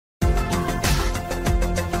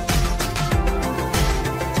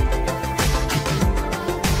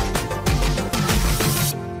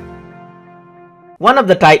One of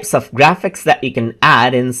the types of graphics that you can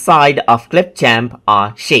add inside of Clipchamp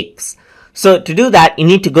are shapes. So to do that, you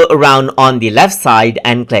need to go around on the left side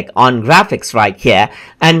and click on graphics right here.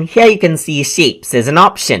 And here you can see shapes is an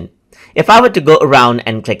option. If I were to go around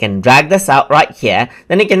and click and drag this out right here,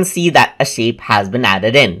 then you can see that a shape has been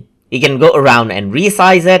added in. You can go around and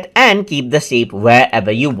resize it and keep the shape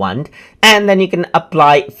wherever you want. And then you can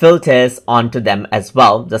apply filters onto them as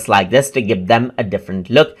well, just like this, to give them a different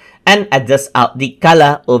look, and adjust out the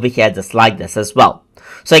color over here just like this as well.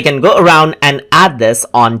 So you can go around and add this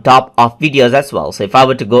on top of videos as well. So if I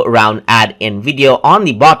were to go around, add in video on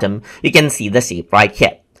the bottom, you can see the shape right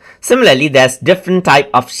here. Similarly, there's different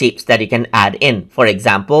type of shapes that you can add in. For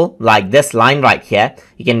example, like this line right here,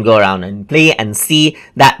 you can go around and play and see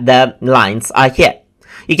that the lines are here.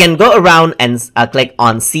 You can go around and click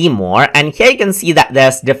on see more, and here you can see that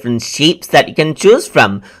there's different shapes that you can choose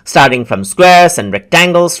from, starting from squares and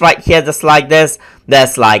rectangles right here just like this.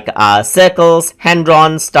 There's like circles,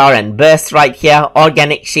 hand-drawn, star and burst right here,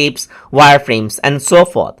 organic shapes, wireframes, and so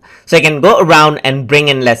forth. So you can go around and bring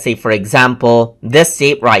in, let's say for example, this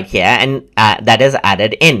shape right here, and that is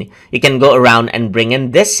added in. You can go around and bring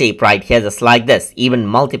in this shape right here just like this, even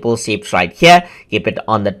multiple shapes right here, keep it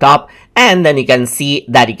on the top, and then you can see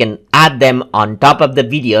that you can add them on top of the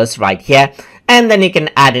videos right here. And then you can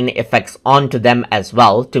add in effects onto them as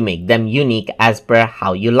well to make them unique as per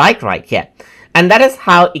how you like right here. And that is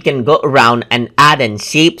how you can go around and add in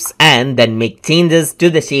shapes and then make changes to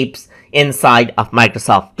the shapes inside of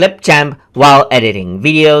Microsoft Clipchamp while editing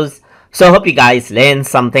videos. So I hope you guys learned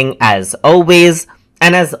something as always.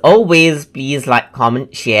 And as always, please like,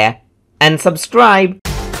 comment, share, and subscribe.